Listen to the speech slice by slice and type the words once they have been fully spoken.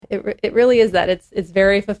it really is that. It's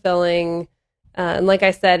very fulfilling. And like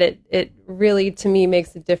I said, it really, to me,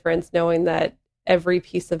 makes a difference knowing that every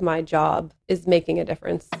piece of my job is making a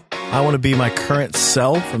difference. I want to be my current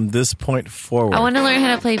self from this point forward. I want to learn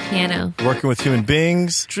how to play piano. Working with human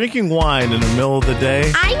beings, drinking wine in the middle of the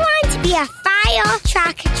day. I want to be a fire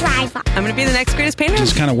truck driver. I'm going to be the next greatest painter.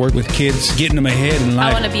 Just kind of work with kids, getting them ahead in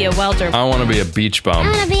life. I want to be a welder. I want to be a beach bum. I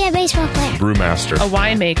want to be a baseball player. Brewmaster. A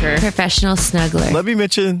winemaker. Professional snuggler. Let me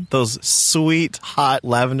mention those sweet, hot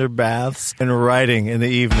lavender baths and writing in the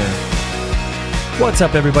evening. What's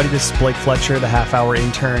up, everybody? This is Blake Fletcher, the half-hour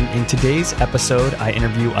intern. In today's episode, I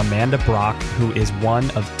interview Amanda Brock, who is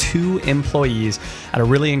one of 2 employees at a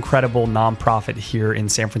really incredible nonprofit here in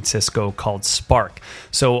San Francisco called Spark.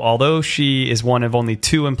 So although she is one of only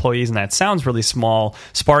 2 employees, and that sounds really small,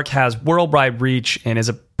 Spark has worldwide reach and is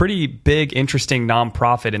a pretty big, interesting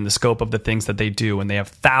nonprofit in the scope of the things that they do. And they have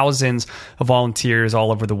thousands of volunteers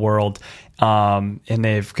all over the world. And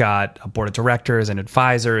they've got a board of directors and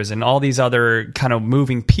advisors and all these other kind of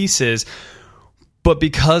moving pieces. But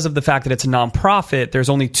because of the fact that it's a nonprofit, there's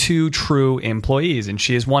only 2 true employees, and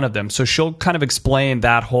she is one of them. So she'll kind of explain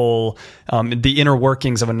that whole, the inner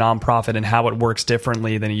workings of a nonprofit and how it works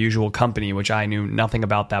differently than a usual company, which I knew nothing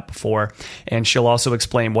about that before. And she'll also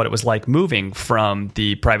explain what it was like moving from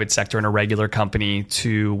the private sector in a regular company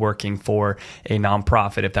to working for a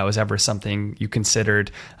nonprofit, if that was ever something you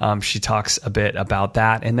considered. She talks a bit about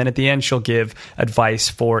that. And then at the end, she'll give advice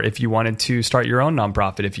for if you wanted to start your own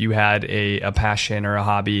nonprofit, if you had a passion or a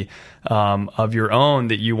hobby of your own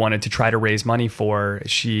that you wanted to try to raise money for.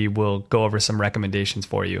 She will go over some recommendations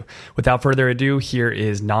for you. Without further ado, here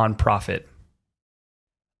is Nonprofit.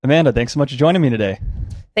 Amanda, thanks so much for joining me today.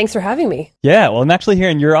 Thanks for having me. Yeah, well, I'm actually here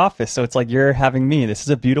in your office, so it's like you're having me. This is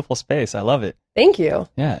a beautiful space. I love it. Thank you.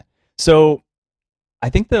 Yeah. So I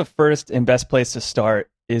think the first and best place to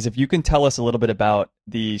start is if you can tell us a little bit about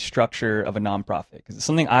the structure of a nonprofit, because it's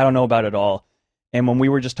something I don't know about at all. And when we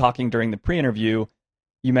were just talking during the pre-interview,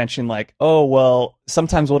 you mentioned like, oh, well,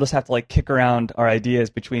 sometimes we'll just have to like kick around our ideas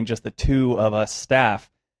between just the 2 of us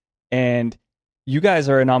staff. And you guys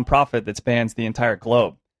are a nonprofit that spans the entire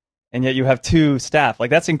globe. And yet you have 2 staff. Like,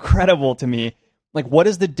 that's incredible to me. Like, what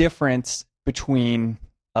is the difference between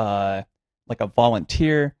like a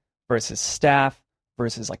volunteer versus staff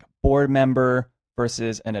versus like a board member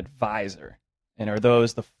versus an advisor? And are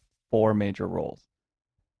those the 4 major roles?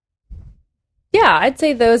 Yeah, I'd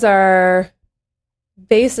say those are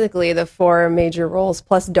basically the 4 major roles,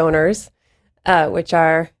 plus donors, which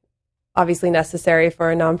are obviously necessary for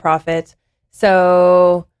a nonprofit.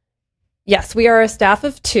 So, yes, we are a staff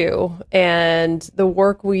of 2, and the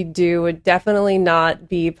work we do would definitely not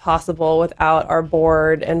be possible without our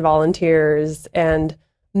board and volunteers and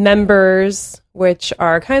members, which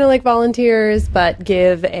are kind of like volunteers, but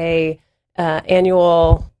give a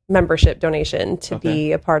annual membership donation to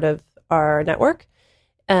be a part of our network,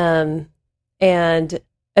 and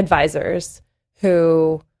advisors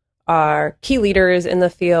who are key leaders in the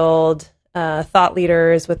field, thought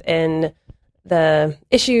leaders within the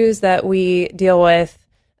issues that we deal with,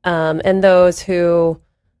 and those who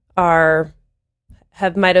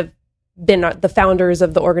might have been the founders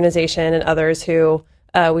of the organization, and others who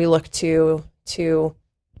we look to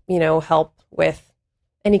help with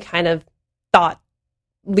any kind of thought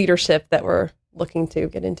leadership that we're looking to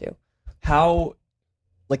get into. How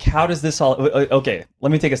does this all, okay,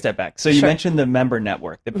 let me take a step back. So you mentioned the member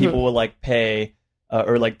network that people will like pay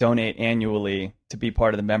or like donate annually to be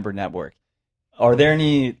part of the member network. Are there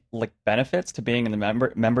any like benefits to being in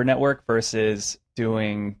the member network versus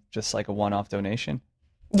doing just like a one-off donation?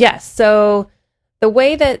 Yes. So the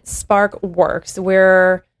way that Spark works,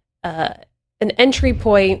 we're an entry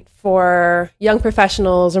point for young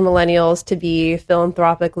professionals or millennials to be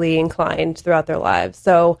philanthropically inclined throughout their lives.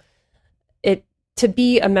 So to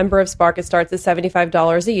be a member of Spark, it starts at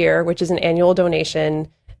 $75 a year, which is an annual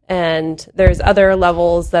donation. And there's other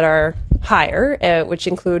levels that are higher, which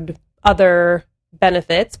include other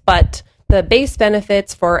benefits. But the base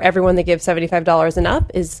benefits for everyone that gives $75 and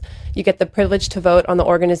up is you get the privilege to vote on the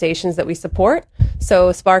organizations that we support.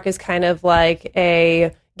 So Spark is kind of like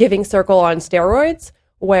a giving circle on steroids,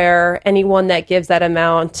 where anyone that gives that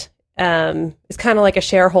amount is kind of like a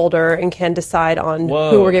shareholder and can decide on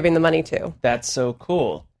who we're giving the money to. That's so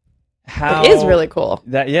cool. It is really cool.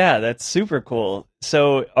 That's super cool.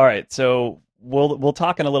 So, all right. So we'll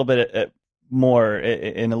talk in a little bit more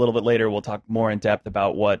in a little bit later. We'll talk more in depth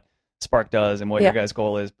about what Spark does and what your guys'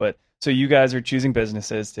 goal is. But so you guys are choosing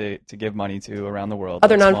businesses to give money to around the world.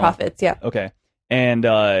 Other nonprofits, yeah. Okay. And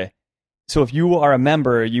so if you are a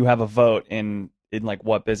member, you have a vote in in like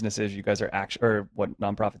what businesses you guys are actually, or what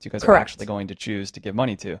nonprofits you guys are Correct. actually going to choose to give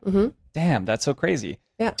money to. Mm-hmm. Damn, that's so crazy.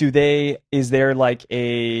 Yeah. Is there like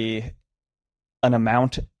an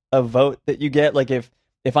amount of vote that you get? Like if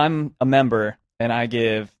I'm a member and I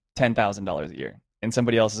give $10,000 a year and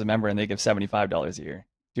somebody else is a member and they give $75 a year,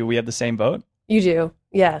 do we have the same vote? You do.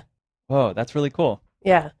 Yeah. Whoa, that's really cool.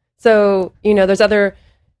 Yeah. So,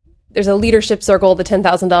 there's a leadership circle, the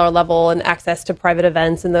 $10,000 level, and access to private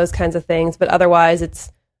events and those kinds of things. But otherwise,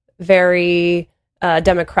 it's very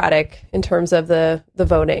democratic in terms of the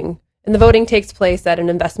voting. And the voting takes place at an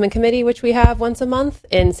investment committee, which we have once a month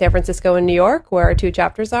in San Francisco and New York, where our 2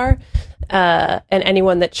 chapters are. And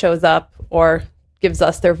anyone that shows up or gives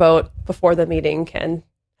us their vote before the meeting can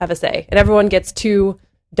have a say. And everyone gets 2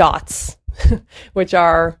 dots, which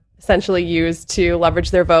are essentially used to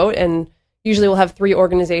leverage their vote. And usually we'll have 3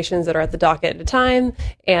 organizations that are at the docket at a time.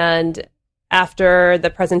 And after the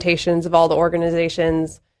presentations of all the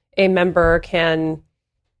organizations, a member can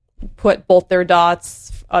put both their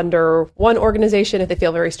dots under one organization if they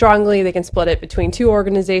feel very strongly. They can split it between 2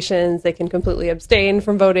 organizations. They can completely abstain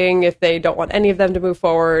from voting if they don't want any of them to move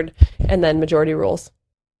forward. And then majority rules.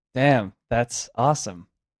 Damn, that's awesome.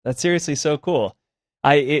 That's seriously so cool.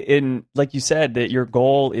 Like you said, that your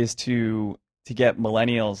goal is to get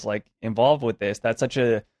millennials like involved with this. That's such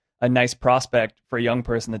a nice prospect for a young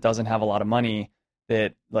person that doesn't have a lot of money,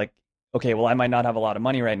 that like, okay, well, I might not have a lot of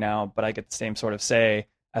money right now, but I get the same sort of say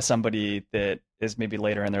as somebody that is maybe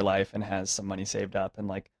later in their life and has some money saved up. And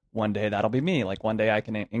like one day that'll be me. Like one day I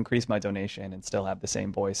can increase my donation and still have the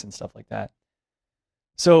same voice and stuff like that.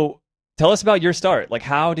 So tell us about your start. Like,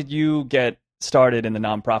 how did you get started in the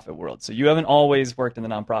nonprofit world? So you haven't always worked in the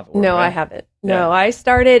nonprofit world, No, right? I haven't. No, I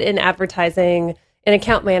started in advertising and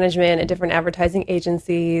account management at different advertising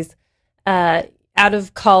agencies. Out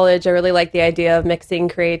of college, I really liked the idea of mixing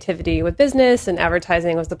creativity with business, and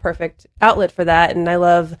advertising was the perfect outlet for that. And I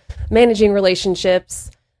love managing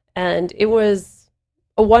relationships, and it was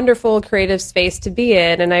a wonderful creative space to be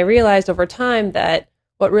in. And I realized over time that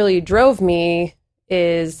what really drove me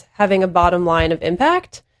is having a bottom line of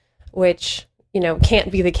impact, which,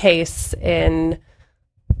 can't be the case in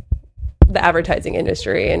the advertising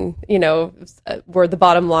industry, and where the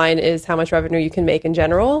bottom line is how much revenue you can make in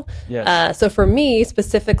general. Yes. So for me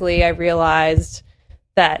specifically, I realized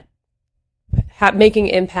that making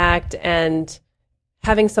impact and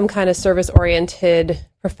having some kind of service-oriented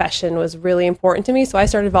profession was really important to me. So I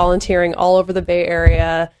started volunteering all over the Bay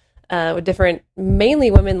Area with different, mainly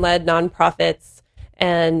women-led nonprofits,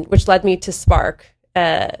 and which led me to Spark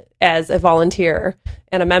as a volunteer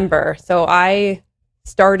and a member. So I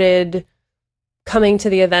started coming to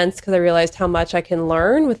the events because I realized how much I can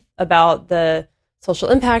learn about the social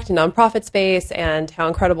impact and nonprofit space, and how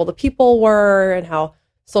incredible the people were and how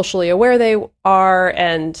socially aware they are.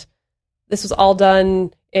 And this was all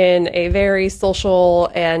done in a very social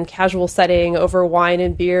and casual setting over wine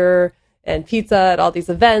and beer and pizza at all these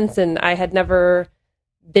events. And I had never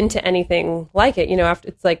been to anything like it. After,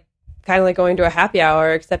 it's like kind of like going to a happy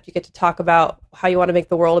hour, except you get to talk about how you want to make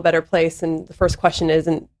the world a better place. And the first question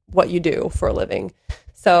isn't what you do for a living.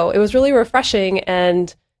 So it was really refreshing.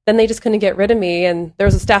 And then they just couldn't get rid of me. And there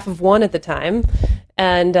was a staff of 1 at the time,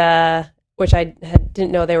 and which I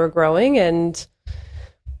didn't know they were growing. And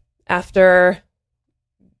after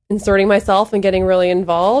inserting myself and getting really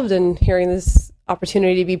involved and hearing this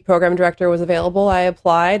opportunity to be program director was available, I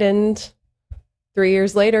applied. And 3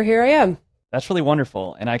 years later, here I am. That's really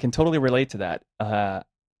wonderful, and I can totally relate to that.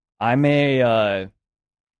 I'm a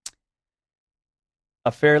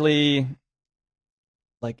fairly,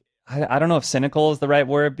 like, I don't know if cynical is the right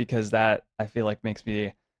word, because that I feel like makes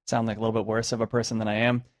me sound like a little bit worse of a person than I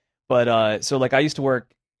am. But so like I used to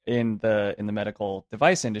work in the medical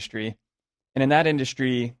device industry, and in that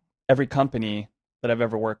industry, every company that I've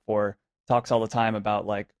ever worked for talks all the time about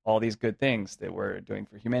like all these good things that we're doing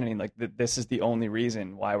for humanity. Like this is the only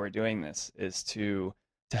reason why we're doing this, is to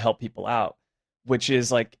help people out, which is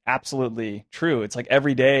like absolutely true. It's like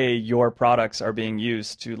every day your products are being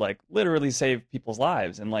used to like literally save people's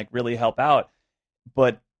lives and like really help out.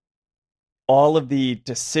 But all of the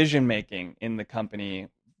decision making in the company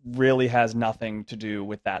really has nothing to do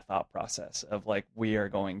with that thought process of like, we are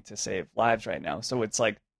going to save lives right now. So it's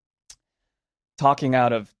like talking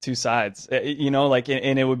out of 2 sides, like,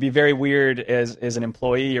 and it would be very weird as an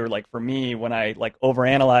employee, or like for me, when I like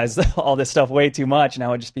overanalyze all this stuff way too much, and I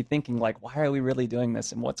would just be thinking like, why are we really doing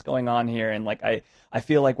this, and what's going on here? And like, I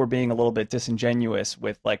feel like we're being a little bit disingenuous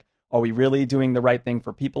with like, are we really doing the right thing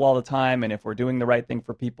for people all the time? And if we're doing the right thing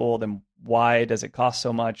for people, then why does it cost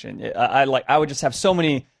so much? And I would just have so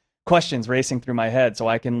many questions racing through my head. So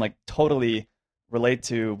I can like totally relate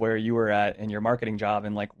to where you were at in your marketing job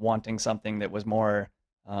and like wanting something that was more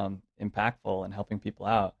impactful and helping people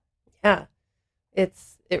out. Yeah, it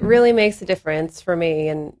really makes a difference for me.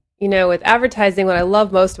 And, you know, with advertising, what I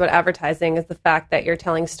love most about advertising is the fact that you're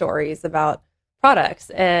telling stories about products.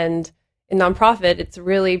 And in nonprofit, it's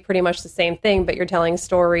really pretty much the same thing, but you're telling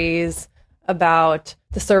stories about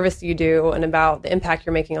the service you do and about the impact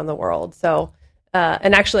you're making on the world. So,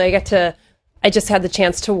 and actually I just had the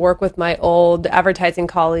chance to work with my old advertising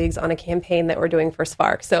colleagues on a campaign that we're doing for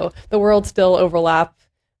Spark. So the worlds still overlap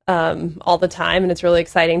all the time, and it's really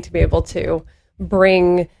exciting to be able to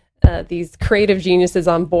bring these creative geniuses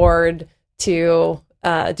on board to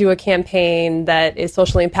do a campaign that is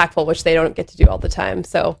socially impactful, which they don't get to do all the time.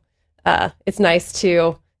 So it's nice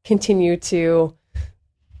to continue to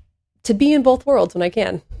be in both worlds when I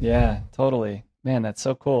can. Yeah, totally. Man, that's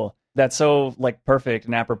so cool. That's so like perfect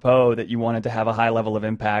and apropos that you wanted to have a high level of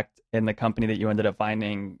impact in the company that you ended up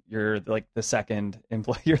finding. You're like the second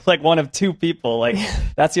employee. You're like one of two people. Like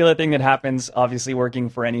that's the other thing that happens, obviously, working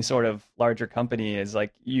for any sort of larger company is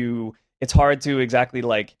like it's hard to exactly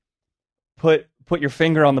like put your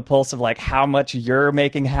finger on the pulse of like how much you're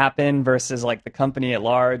making happen versus like the company at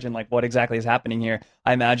large and like what exactly is happening here.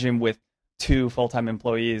 I imagine with 2 full-time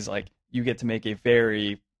employees, like you get to make a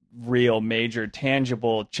very real, major,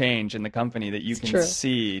 tangible change in the company that you can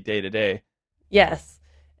see day to day. Yes.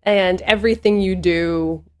 And everything you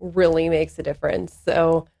do really makes a difference.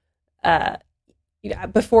 So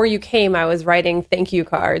before you came, I was writing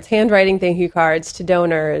handwriting thank you cards to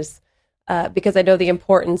donors because I know the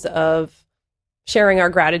importance of sharing our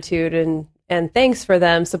gratitude and thanks for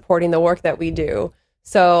them supporting the work that we do.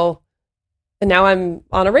 So, and now I'm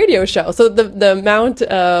on a radio show. So the amount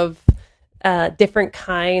of different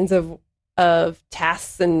kinds of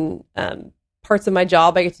tasks and parts of my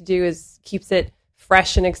job I get to do keeps it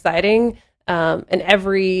fresh and exciting. And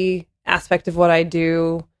every aspect of what I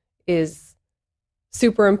do is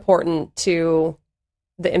super important to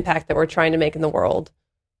the impact that we're trying to make in the world,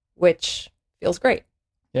 which feels great.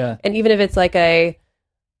 Yeah. And even if it's like a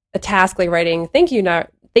task like writing thank you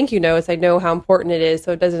notes, I know how important it is,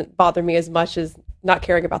 so it doesn't bother me as much as not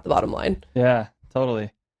caring about the bottom line. Yeah,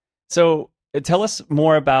 totally. So tell us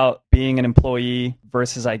more about being an employee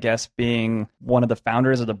versus, I guess, being one of the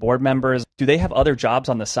founders or the board members. Do they have other jobs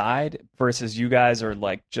on the side versus you guys are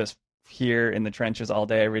like just here in the trenches all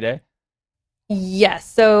day, every day? Yes.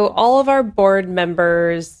 So all of our board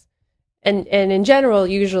members, and in general,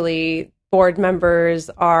 usually board members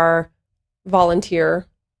are volunteers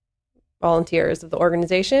of the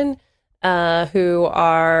organization who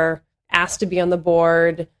are asked to be on the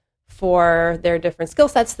board for their different skill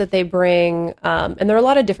sets that they bring. And there are a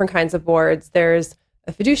lot of different kinds of boards. There's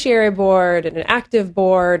a fiduciary board and an active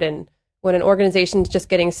board. And when an organization's just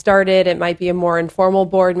getting started, it might be a more informal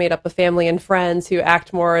board made up of family and friends who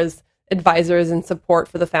act more as advisors and support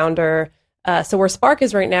for the founder. So where Spark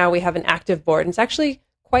is right now, we have an active board. And it's actually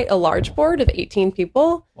quite a large board of 18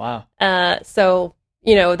 people. Wow. So,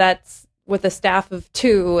 you know, that's with a staff of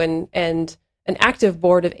 2 and an active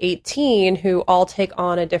board of 18 who all take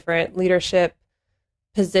on a different leadership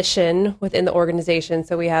position within the organization.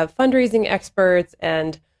 So we have fundraising experts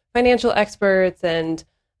and financial experts and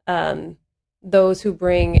those who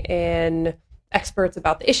bring in experts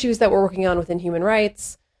about the issues that we're working on within human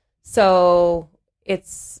rights. So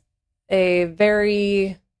it's a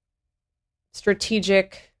very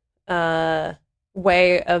strategic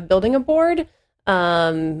way of building a board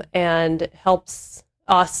and helps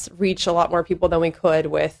us reach a lot more people than we could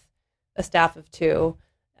with a staff of 2.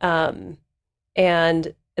 And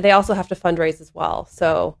they also have to fundraise as well.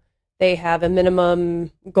 So they have a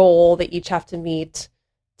minimum goal they each have to meet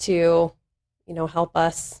to, you know, help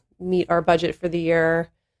us meet our budget for the year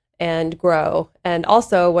and grow. And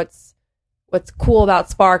also what's cool about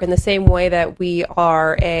Spark, in the same way that we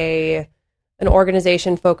are an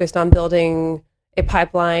organization focused on building a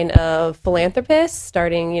pipeline of philanthropists,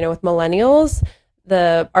 starting, you know, with millennials,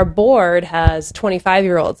 our board has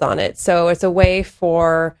 25-year-olds on it. So it's a way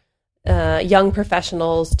for young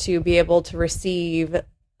professionals to be able to receive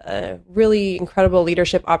a really incredible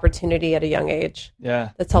leadership opportunity at a young age. Yeah.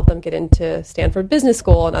 That's helped them get into Stanford Business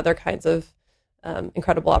School and other kinds of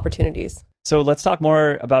incredible opportunities. So let's talk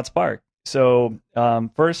more about Spark. So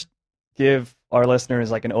first, give our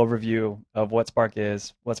listeners like an overview of what Spark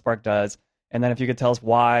is, what Spark does, and then if you could tell us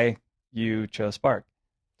why you chose Spark.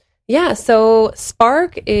 Yeah, so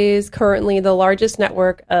Spark is currently the largest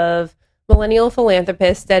network of millennial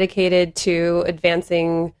philanthropists dedicated to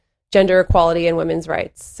advancing gender equality and women's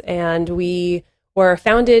rights. And we were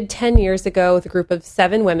founded 10 years ago with a group of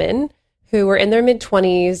 7 women who were in their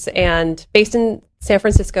mid-20s and based in San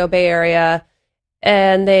Francisco Bay Area.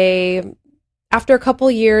 And they, after a couple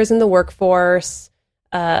years in the workforce,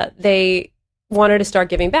 they wanted to start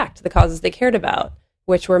giving back to the causes they cared about,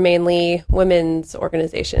 which were mainly women's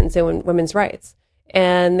organizations and women's rights.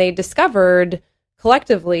 And they discovered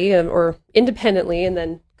collectively or independently and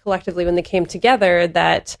then collectively when they came together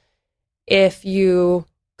that if you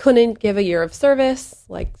couldn't give a year of service,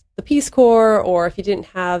 like the Peace Corps, or if you didn't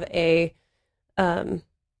have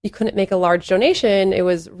you couldn't make a large donation, it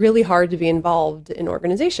was really hard to be involved in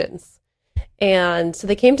organizations. And so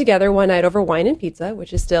they came together one night over wine and pizza,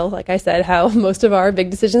 which is still, like I said, how most of our big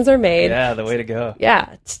decisions are made. Yeah, the way to go.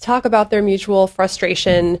 Yeah, to talk about their mutual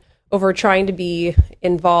frustration over trying to be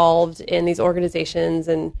involved in these organizations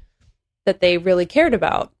and that they really cared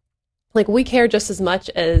about. Like, we care just as much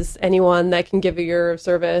as anyone that can give a year of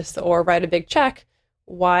service or write a big check.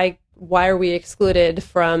 Why are we excluded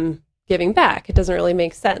from giving back? It doesn't really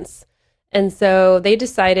make sense. And so they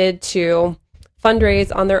decided to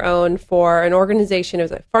fundraise on their own for an organization. It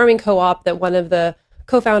was a farming co-op that one of the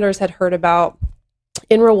co-founders had heard about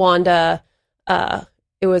in Rwanda.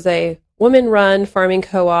 It was a women-run farming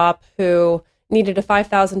co-op who needed a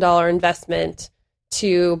 $5,000 investment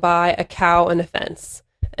to buy a cow and a fence.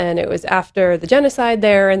 And it was after the genocide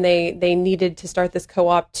there, and they needed to start this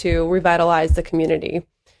co-op to revitalize the community.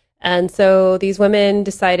 And so these women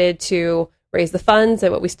decided to raise the funds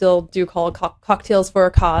at what we still do call Cocktails for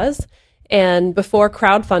a Cause. And before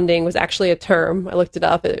crowdfunding was actually a term, I looked it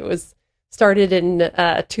up. It was started in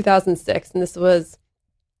 2006, and this was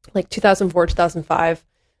like 2004, 2005.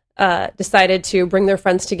 Decided to bring their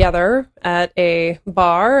friends together at a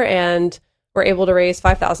bar and were able to raise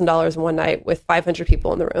 $5,000 in one night with 500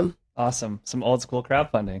 people in the room. Awesome. Some old school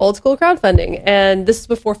crowdfunding. Old school crowdfunding. And this is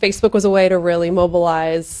before Facebook was a way to really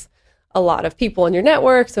mobilize a lot of people in your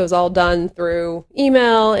network. So it was all done through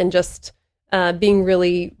email and just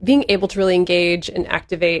being able to really engage and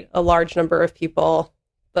activate a large number of people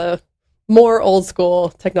the more old school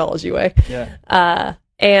technology way. Yeah.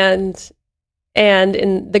 And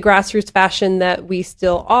in the grassroots fashion that we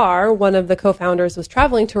still are, one of the co-founders was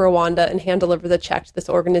traveling to Rwanda and hand-delivered the check to this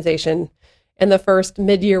organization. And the first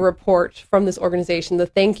mid-year report from this organization, the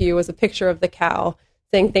thank you, was a picture of the cow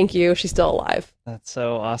saying, "Thank you, she's still alive." That's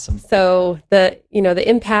so awesome. So the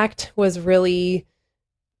impact was really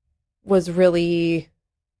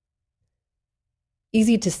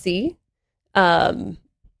easy to see.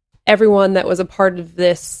 Everyone that was a part of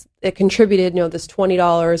this, it contributed, this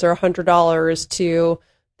 $20 or $100 to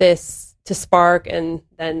this, to Spark, and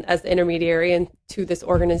then as the intermediary and to this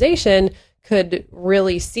organization, could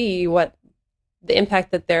really see what the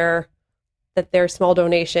impact that their small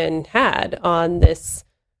donation had on this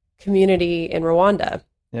community in Rwanda.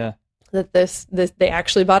 Yeah. That this they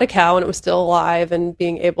actually bought a cow and it was still alive and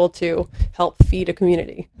being able to help feed a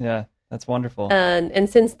community. Yeah, that's wonderful. And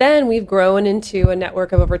since then, we've grown into a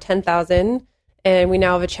network of over 10,000. And we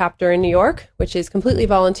now have a chapter in New York, which is completely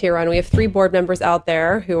volunteer run. We have 3 board members out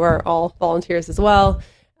there who are all volunteers as well.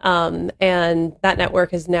 And that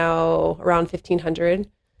network is now around 1,500,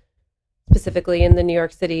 specifically in the New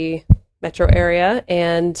York City metro area.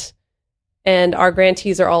 And our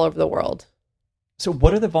grantees are all over the world. So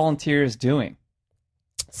what are the volunteers doing?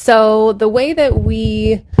 So the way that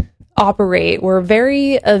we operate, we're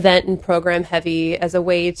very event and program heavy as a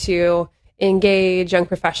way to engage young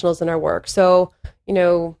professionals in our work. So,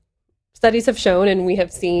 studies have shown, and we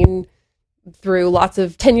have seen through lots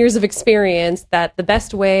of 10 years of experience, that the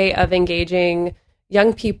best way of engaging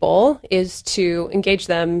young people is to engage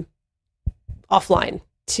them offline,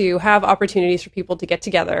 to have opportunities for people to get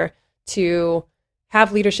together, to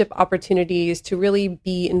have leadership opportunities, to really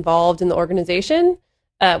be involved in the organization,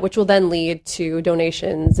 which will then lead to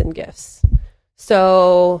donations and gifts.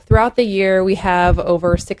 So throughout the year, we have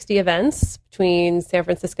over 60 events between San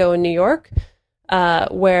Francisco and New York,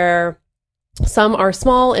 where some are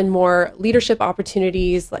small and more leadership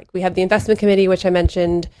opportunities. Like we have the investment committee, which I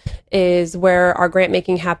mentioned, is where our grant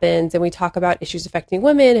making happens. And we talk about issues affecting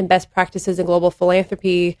women and best practices in global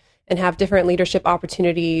philanthropy and have different leadership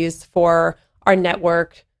opportunities for our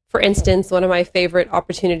network. For instance, one of my favorite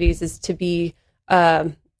opportunities is to be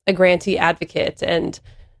a grantee advocate. And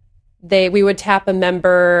we would tap a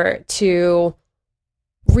member to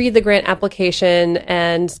read the grant application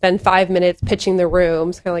and spend 5 minutes pitching the room.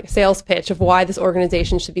 It's kind of like a sales pitch of why this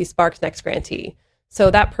organization should be Spark's next grantee.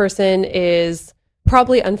 So that person is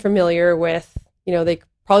probably unfamiliar with, they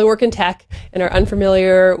probably work in tech and are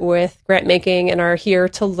unfamiliar with grant making and are here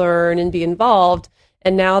to learn and be involved.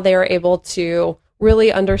 And now they are able to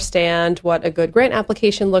really understand what a good grant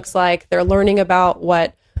application looks like. They're learning about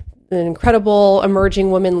what incredible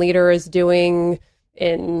emerging women leader is doing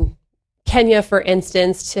in Kenya, for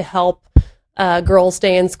instance, to help girls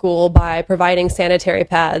stay in school by providing sanitary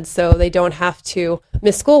pads so they don't have to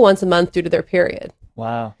miss school once a month due to their period.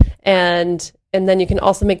 Wow. And then you can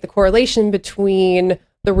also make the correlation between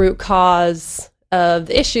the root cause of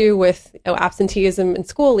the issue with absenteeism in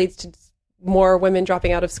school leads to more women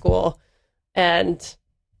dropping out of school, and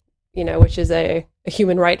which is a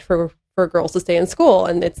human right for girls to stay in school,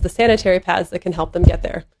 and it's the sanitary pads that can help them get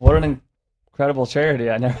there. What an incredible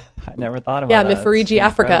charity! I never thought about that. Yeah, Mifariji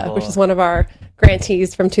Africa, which is one of our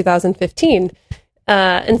grantees from 2015.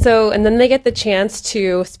 And then they get the chance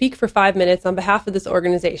to speak for 5 minutes on behalf of this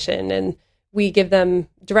organization, and we give them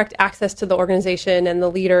direct access to the organization and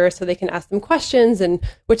the leader so they can ask them questions, and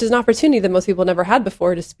which is an opportunity that most people never had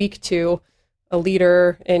before, to speak to a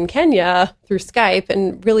leader in Kenya through Skype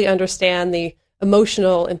and really understand the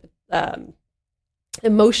emotional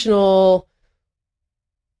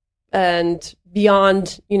and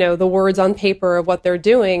beyond, the words on paper of what they're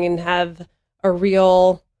doing, and have a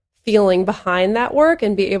real feeling behind that work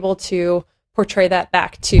and be able to portray that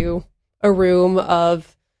back to a room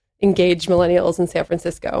of engaged millennials in San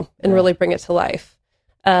Francisco and really bring it to life,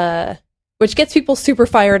 which gets people super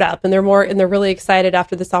fired up, and they're really excited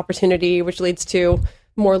after this opportunity, which leads to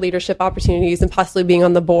more leadership opportunities and possibly being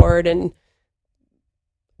on the board, and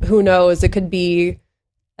who knows, it could be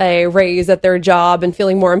a raise at their job and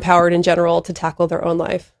feeling more empowered in general to tackle their own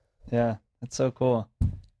life. Yeah, that's so cool.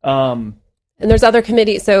 And there's other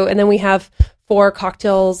committees. And then we have 4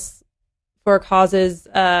 cocktails for causes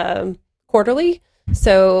quarterly.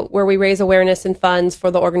 So where we raise awareness and funds for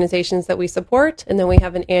the organizations that we support. And then we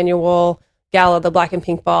have an annual gala, the Black and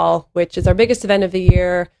Pink Ball, which is our biggest event of the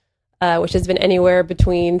year, which has been anywhere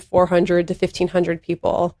between 400 to 1,500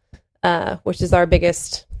 people, which is our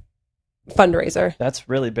biggest fundraiser. That's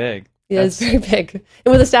really big. It's very big.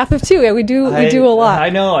 And with a staff of 2, we do a lot. I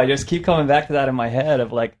know. I just keep coming back to that in my head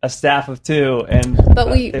of like a staff of 2 and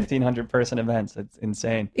 1,500 person events. It's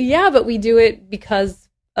insane. Yeah, but we do it because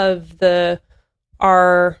of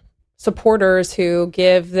our supporters who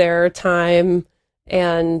give their time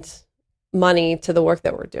and money to the work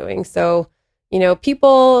that we're doing. So,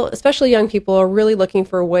 people, especially young people, are really looking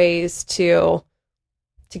for ways to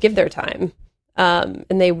give their time. And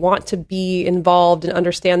they want to be involved and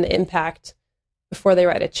understand the impact before they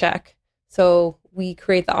write a check. So we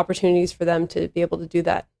create the opportunities for them to be able to do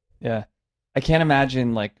that. Yeah. I can't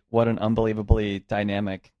imagine like what an unbelievably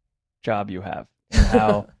dynamic job you have.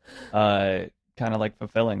 How kind of like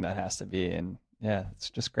fulfilling that has to be. And yeah, it's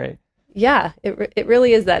just great. Yeah, it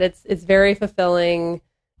really is that. It's very fulfilling.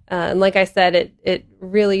 And like I said, it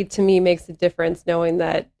really, to me, makes a difference knowing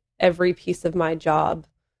that every piece of my job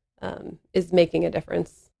is making a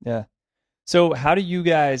difference. Yeah. So how do you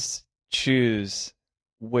guys choose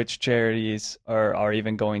which charities are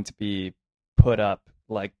even going to be put up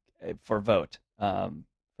like for vote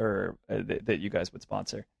that you guys would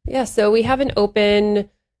sponsor? Yeah. So we have an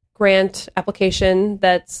open grant application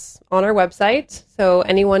that's on our website, so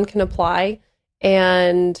anyone can apply.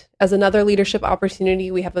 And as another leadership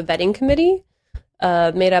opportunity, we have a vetting committee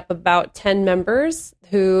made up of about 10 members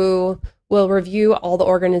who will review all the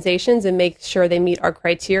organizations and make sure they meet our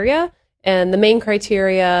criteria. And the main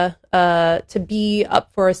criteria to be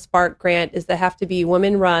up for a Spark grant is they have to be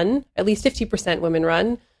women-run, at least 50%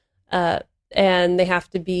 women-run, and they have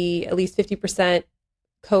to be at least 50%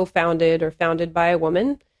 co-founded or founded by a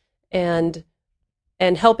woman, and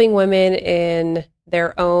helping women in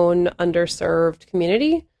their own underserved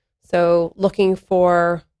community. So looking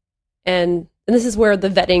for, and this is where the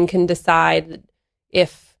vetting can decide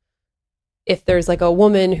if there's like a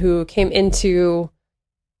woman who came into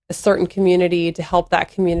a certain community to help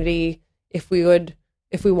that community, if we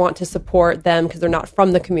want to support them because they're not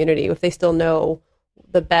from the community, if they still know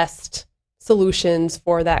the best solutions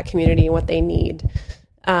for that community and what they need.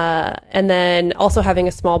 And then also having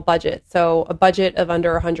a small budget. So a budget of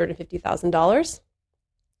under $150,000,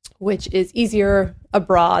 which is easier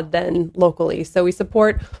abroad than locally. So we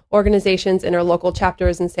support organizations in our local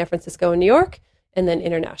chapters in San Francisco and New York, and then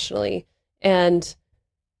internationally. And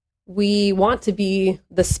we want to be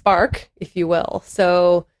the spark, if you will.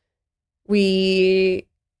 So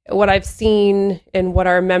what I've seen and what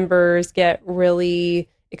our members get really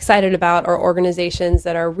excited about are organizations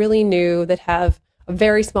that are really new, that have a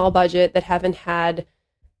very small budget, that haven't had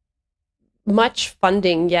much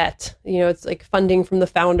funding yet. It's like funding from the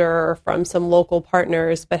founder or from some local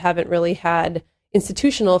partners, but haven't really had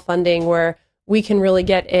institutional funding where we can really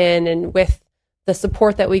get in, and with the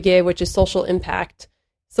support that we give, which is social impact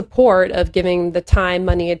support of giving the time,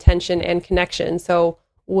 money, attention, and connection. So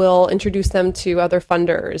we'll introduce them to other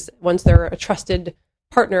funders. Once they're a trusted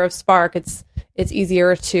partner of Spark, it's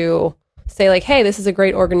easier to say like, hey, this is a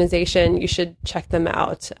great organization. You should check them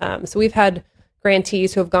out. So we've had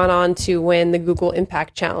grantees who have gone on to win the Google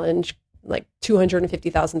Impact Challenge, like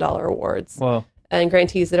 $250,000 awards. Whoa. And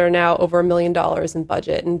grantees that are now over $1 million in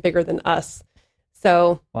budget and bigger than us.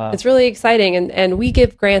 So Wow. It's really exciting. And we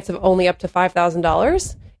give grants of only up to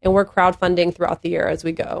 $5,000, and we're crowdfunding throughout the year as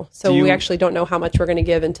we go. So we actually don't know how much we're going to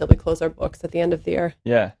give until we close our books at the end of the year.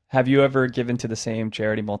 Yeah. Have you ever given to the same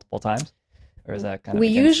charity multiple times? Or is that kind of We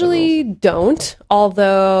against the usually rules? don't,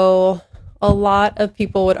 although a lot of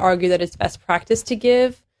people would argue that it's best practice to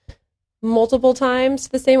give multiple times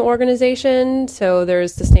to the same organization. So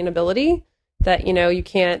there's sustainability that, you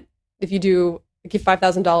can't, if you give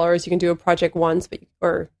 $5,000, you can do a project once,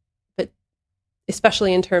 but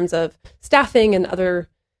especially in terms of staffing and other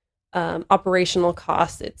operational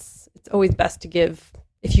costs, it's always best to give,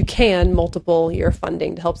 if you can, multiple year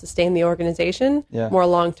funding to help sustain the organization more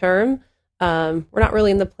long term. We're not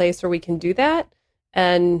really in the place where we can do that,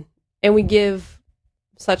 and we give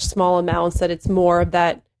such small amounts that it's more of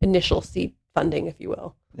that initial seed funding, if you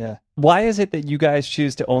will. Yeah. Why is it that you guys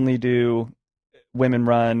choose to only do women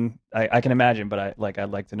run? I can imagine, but I'd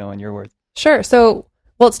like to know in your words. Sure. So,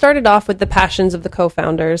 it started off with the passions of the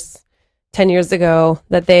co-founders 10 years ago,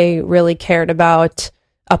 that they really cared about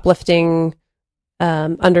uplifting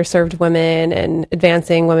underserved women and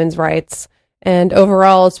advancing women's rights. And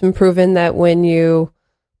overall, it's been proven that when you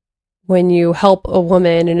help a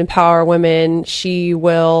woman and empower women, she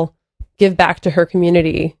will give back to her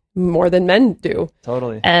community more than men do.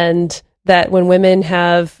 Totally. And that when women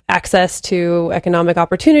have access to economic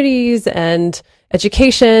opportunities and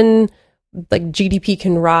education, like GDP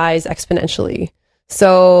can rise exponentially.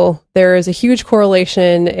 So there is a huge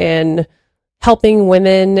correlation in helping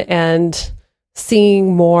women and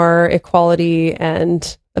seeing more equality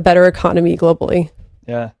and a better economy globally.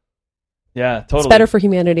 Yeah. Yeah, totally. It's better for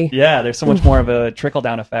humanity. Yeah, there's so much more of a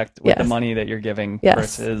trickle-down effect with the Yes. money that you're giving Yes.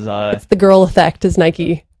 versus... It's the girl effect, as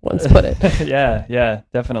Nike once put it. Yeah,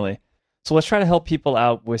 definitely. So let's try to help people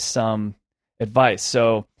out with some advice.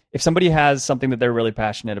 So if somebody has something that they're really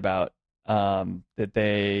passionate about, that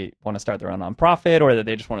they want to start their own nonprofit, or that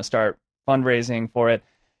they just want to start fundraising for it,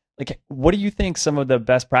 like, what do you think some of the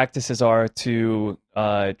best practices are to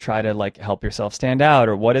try to like help yourself stand out,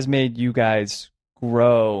 or what has made you guys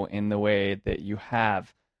grow in the way that you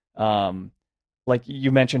have? Like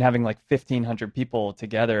you mentioned, having like 1,500 people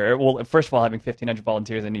together. Well, first of all, having 1,500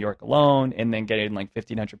 volunteers in New York alone, and then getting like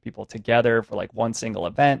 1,500 people together for like one single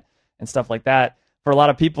event and stuff like that. For a lot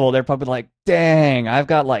of people, they're probably like, dang, I've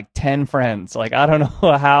got like 10 friends. Like, I don't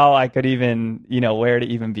know how I could even, where to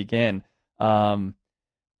even begin.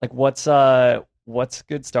 Like what's a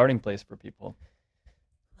good starting place for people?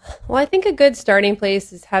 Well, I think a good starting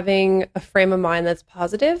place is having a frame of mind that's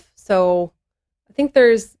positive. So I think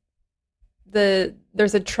there's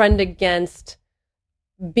a trend against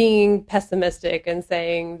being pessimistic and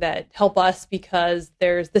saying that help us because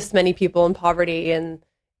there's this many people in poverty and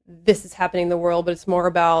this is happening in the world, but it's more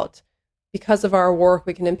about because of our work,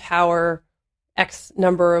 we can empower X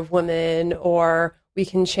number of women, or we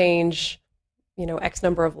can change, X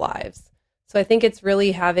number of lives. So I think it's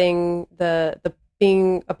really having the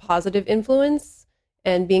being a positive influence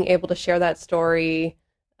and being able to share that story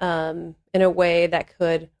in a way that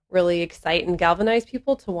could really excite and galvanize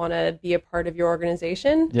people to want to be a part of your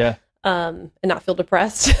organization. Yeah. And not feel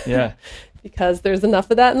depressed. Yeah. Because there's enough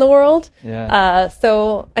of that in the world. Yeah.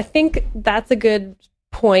 So I think that's a good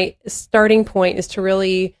point. Starting point is to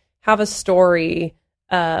really have a story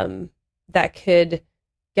that could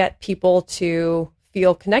get people to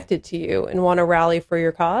feel connected to you and want to rally for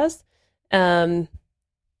your cause. And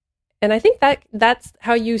I think that's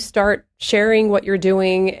how you start sharing what you're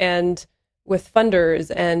doing and with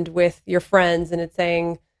funders and with your friends. And it's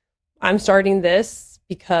saying, I'm starting this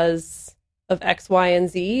because of X, Y, and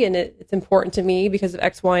Z, and it's important to me because of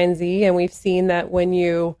X, Y, and Z. And we've seen that when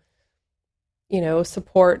you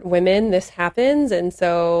support women, this happens.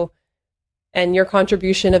 And your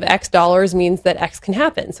contribution of X dollars means that X can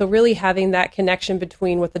happen. So really having that connection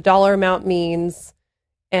between what the dollar amount means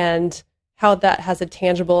and how that has a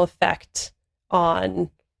tangible effect on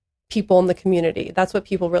people in the community. That's what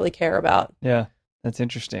people really care about. Yeah, that's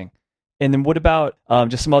interesting. And then what about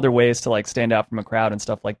just some other ways to like stand out from a crowd and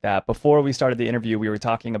stuff like that? Before we started the interview, we were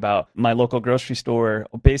talking about my local grocery store.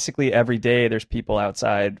 Basically every day there's people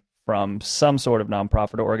outside from some sort of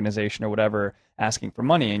nonprofit or organization or whatever asking for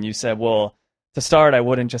money. And you said, well, to start, I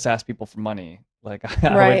wouldn't just ask people for money. Like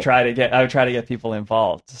I would try to get people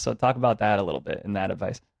involved. So talk about that a little bit and that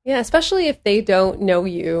advice. Yeah, especially if they don't know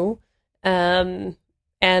you, and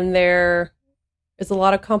there is a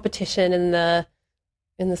lot of competition in the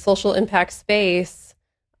social impact space.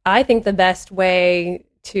 I think the best way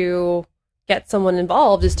to get someone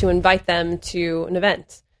involved is to invite them to an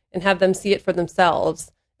event and have them see it for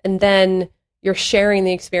themselves. And then you're sharing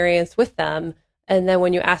the experience with them. And then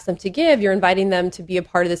when you ask them to give, you're inviting them to be a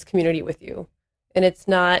part of this community with you. And it's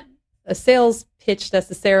not a sales pitch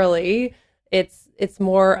necessarily. It's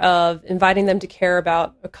more of inviting them to care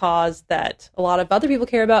about a cause that a lot of other people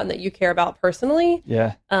care about and that you care about personally.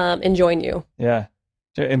 Yeah. And join you. Yeah.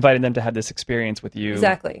 So inviting them to have this experience with you.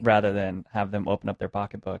 Exactly. Rather than have them open up their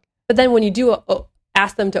pocketbook. But then when you do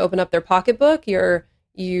ask them to open up their pocketbook,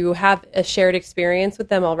 you have a shared experience with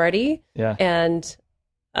them already. Yeah. And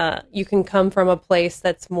you can come from a place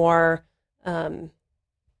that's more,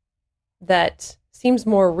 that seems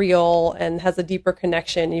more real and has a deeper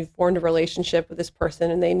connection. You've formed a relationship with this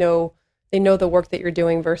person and they know the work that you're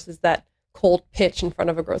doing versus that cold pitch in front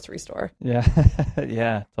of a grocery store. Yeah.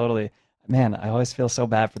 Yeah, totally. Man, I always feel so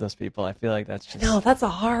bad for those people. I feel like that's just... No, that's a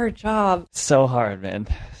hard job. So hard, man.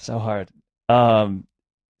 So hard.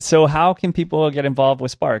 So how can people get involved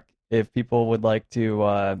with Spark if people would like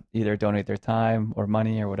to either donate their time or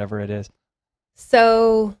money or whatever it is?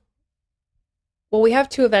 So, well, we have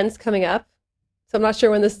 2 events coming up. So I'm not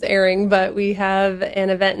sure when this is airing, but we have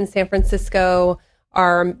an event in San Francisco,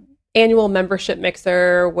 our annual membership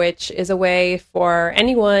mixer, which is a way for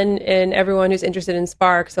anyone and everyone who's interested in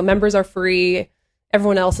Spark. So members are free.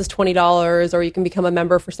 Everyone else is $20, or you can become a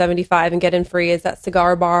member for $75 and get in free. It's that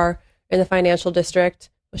cigar bar in the financial district.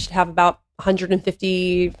 We should have about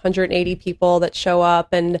 150, 180 people that show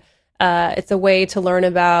up. And it's a way to learn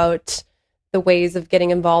about the ways of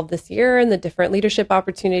getting involved this year and the different leadership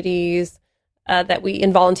opportunities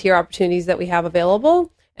and volunteer opportunities that we have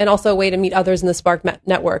available. And also a way to meet others in the Spark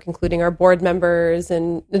network, including our board members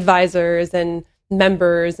and advisors and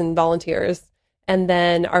members and volunteers. And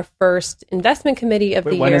then our first investment committee of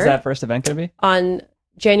the year. When is that first event going to be? On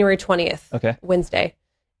January 20th, okay. Wednesday.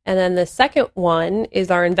 And then the second one is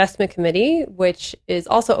our investment committee, which is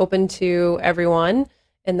also open to everyone.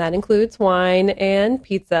 And that includes wine and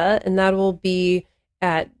pizza. And that will be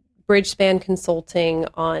at Bridgespan Consulting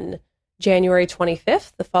on January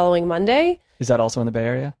 25th, the following Monday. Is that also in the Bay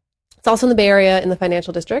Area? It's also in the Bay Area in the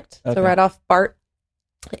financial district. Okay. So right off BART.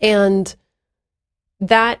 And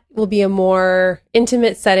that will be a more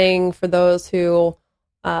intimate setting for those who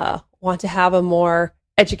want to have a more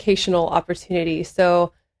educational opportunity.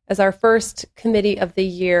 So as our first committee of the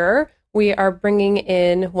year, we are bringing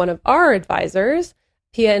in one of our advisors,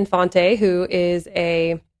 Pia Infante, who is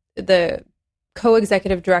the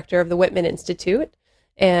co-executive director of the Whitman Institute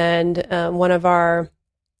and one of our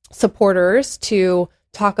supporters, to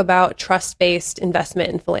talk about trust-based investment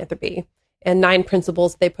in philanthropy and 9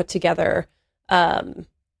 principles they put together that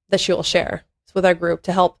she will share with our group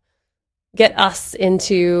to help get us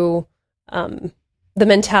into the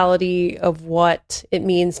mentality of what it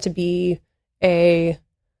means to be a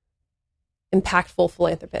impactful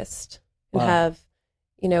philanthropist and have,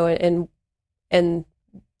 and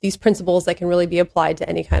these principles that can really be applied to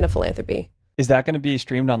any kind of philanthropy. Is that going to be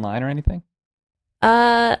streamed online or anything?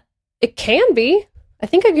 It can be. I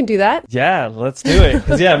think I can do that. Yeah, let's do it.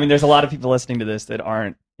 Because there's a lot of people listening to this that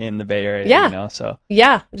aren't in the Bay Area. Yeah. So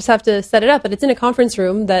yeah, I just have to set it up, but it's in a conference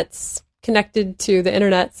room that's connected to the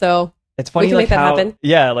internet. So it's funny, we can make that happen.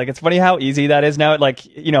 Yeah, it's funny how easy that is now.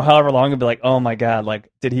 However long it'd be like, oh my god,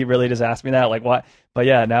 did he really just ask me that? What? But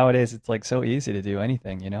yeah, nowadays it's so easy to do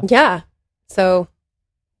anything. Yeah. So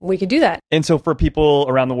we could do that. And so for people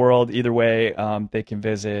around the world, either way, they can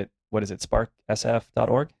visit, what is it,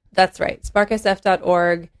 sparksf.org? That's right,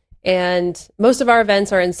 sparksf.org. And most of our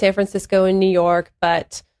events are in San Francisco and New York,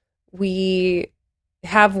 but we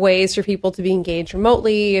have ways for people to be engaged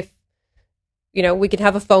remotely. If, we can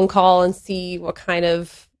have a phone call and see what kind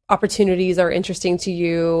of opportunities are interesting to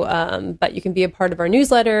you. But you can be a part of our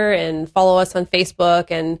newsletter and follow us on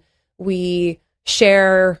Facebook. And we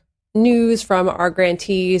share news from our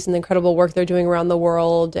grantees and the incredible work they're doing around the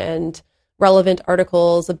world, and relevant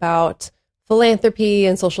articles about philanthropy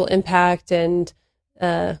and social impact, and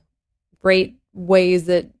great ways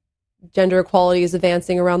that gender equality is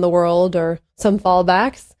advancing around the world, or some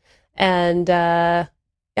fallbacks. And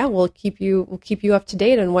we'll keep you up to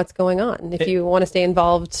date on what's going on if you want to stay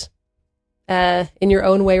involved in your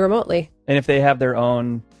own way remotely. And if they have their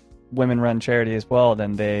own women-run charity as well,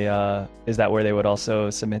 then they is that where they would also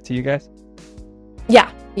submit to you guys?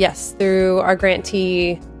 Yeah. Yes, through our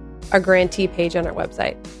grantee page on our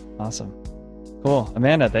website. Awesome. Cool.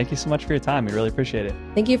 Amanda, thank you so much for your time. We really appreciate it.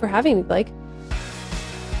 Thank you for having me, Blake.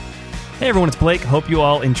 Hey everyone, it's Blake. Hope you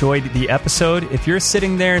all enjoyed the episode. If you're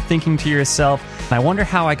sitting there thinking to yourself, I wonder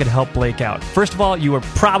how I could help Blake out. First of all, you are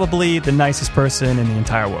probably the nicest person in the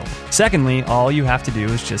entire world. Secondly, all you have to do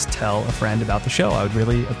is just tell a friend about the show. I would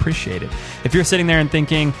really appreciate it. If you're sitting there and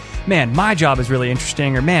thinking, man, my job is really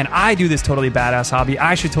interesting, or man, I do this totally badass hobby,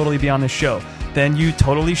 I should totally be on this show, then you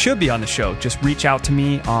totally should be on the show. Just reach out to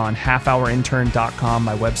me on halfhourintern.com,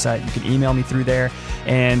 my website. You can email me through there.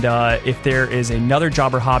 And if there is another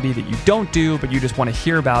job or hobby that you don't do, but you just want to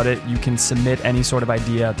hear about it, you can submit any sort of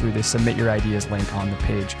idea through the Submit Your Ideas link on the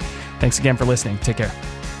page. Thanks again for listening. Take care.